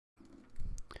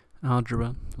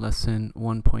Algebra, Lesson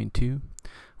 1.2,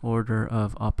 Order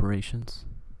of Operations.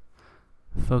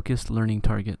 Focused learning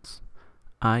targets.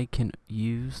 I can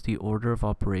use the order of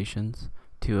operations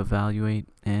to evaluate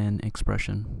an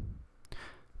expression.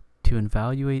 To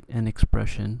evaluate an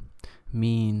expression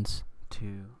means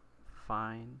to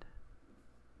find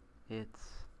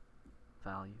its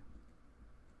value.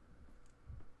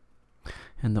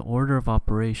 And the order of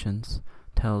operations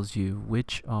tells you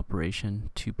which operation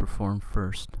to perform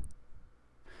first.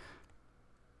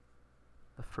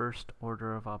 The first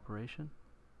order of operation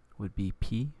would be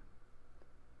P,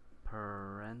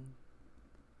 parentheses.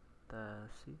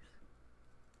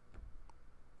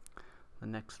 The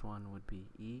next one would be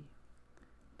E,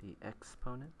 the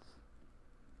exponents.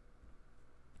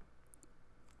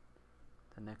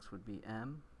 The next would be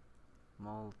M,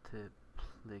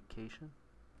 multiplication.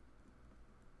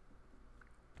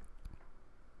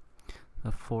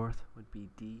 The fourth would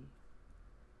be D,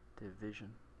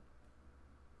 division.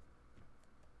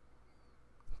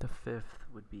 The fifth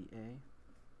would be A,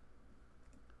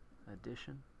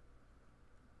 addition.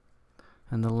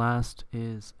 And the last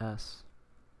is S,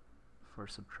 for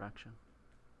subtraction.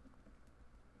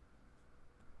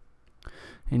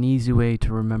 An easy way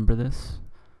to remember this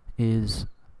is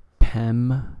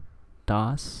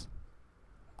PEMDAS.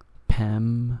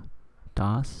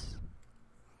 PEMDAS.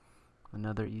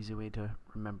 Another easy way to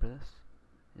remember this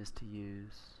is to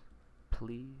use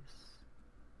please,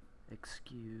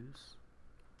 excuse,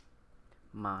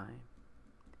 my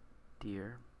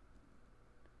dear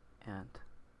Aunt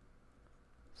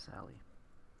Sally.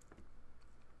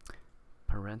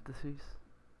 Parentheses,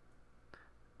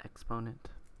 exponent,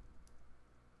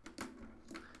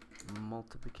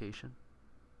 multiplication,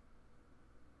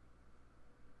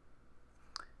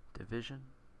 division,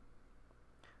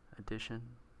 addition,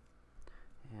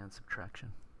 and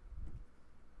subtraction.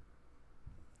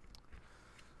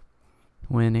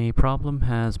 When a problem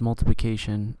has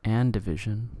multiplication and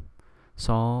division,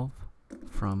 solve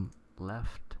from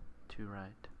left to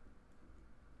right.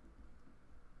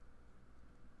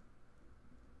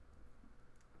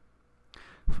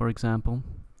 For example,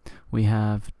 we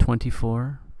have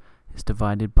 24 is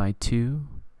divided by 2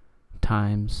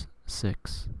 times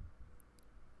 6.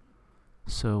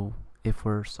 So if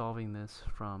we're solving this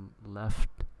from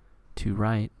left to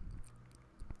right,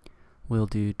 we'll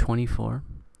do 24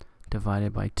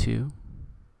 divided by 2,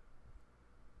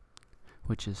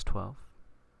 which is 12,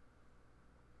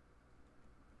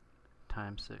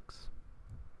 times 6.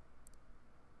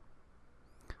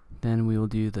 Then we will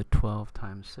do the 12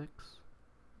 times 6,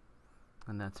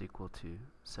 and that's equal to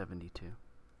 72.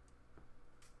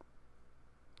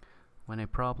 When a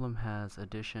problem has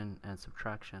addition and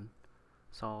subtraction,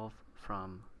 solve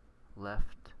from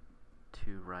left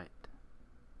to right.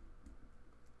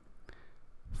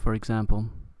 For example,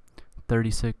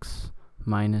 36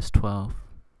 minus 12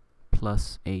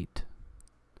 plus 8.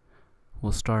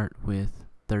 We'll start with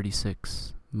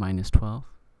 36 minus 12.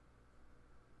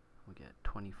 We'll get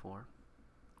 24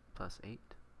 plus 8.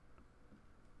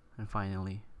 And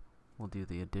finally, we'll do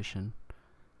the addition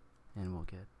and we'll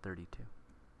get 32.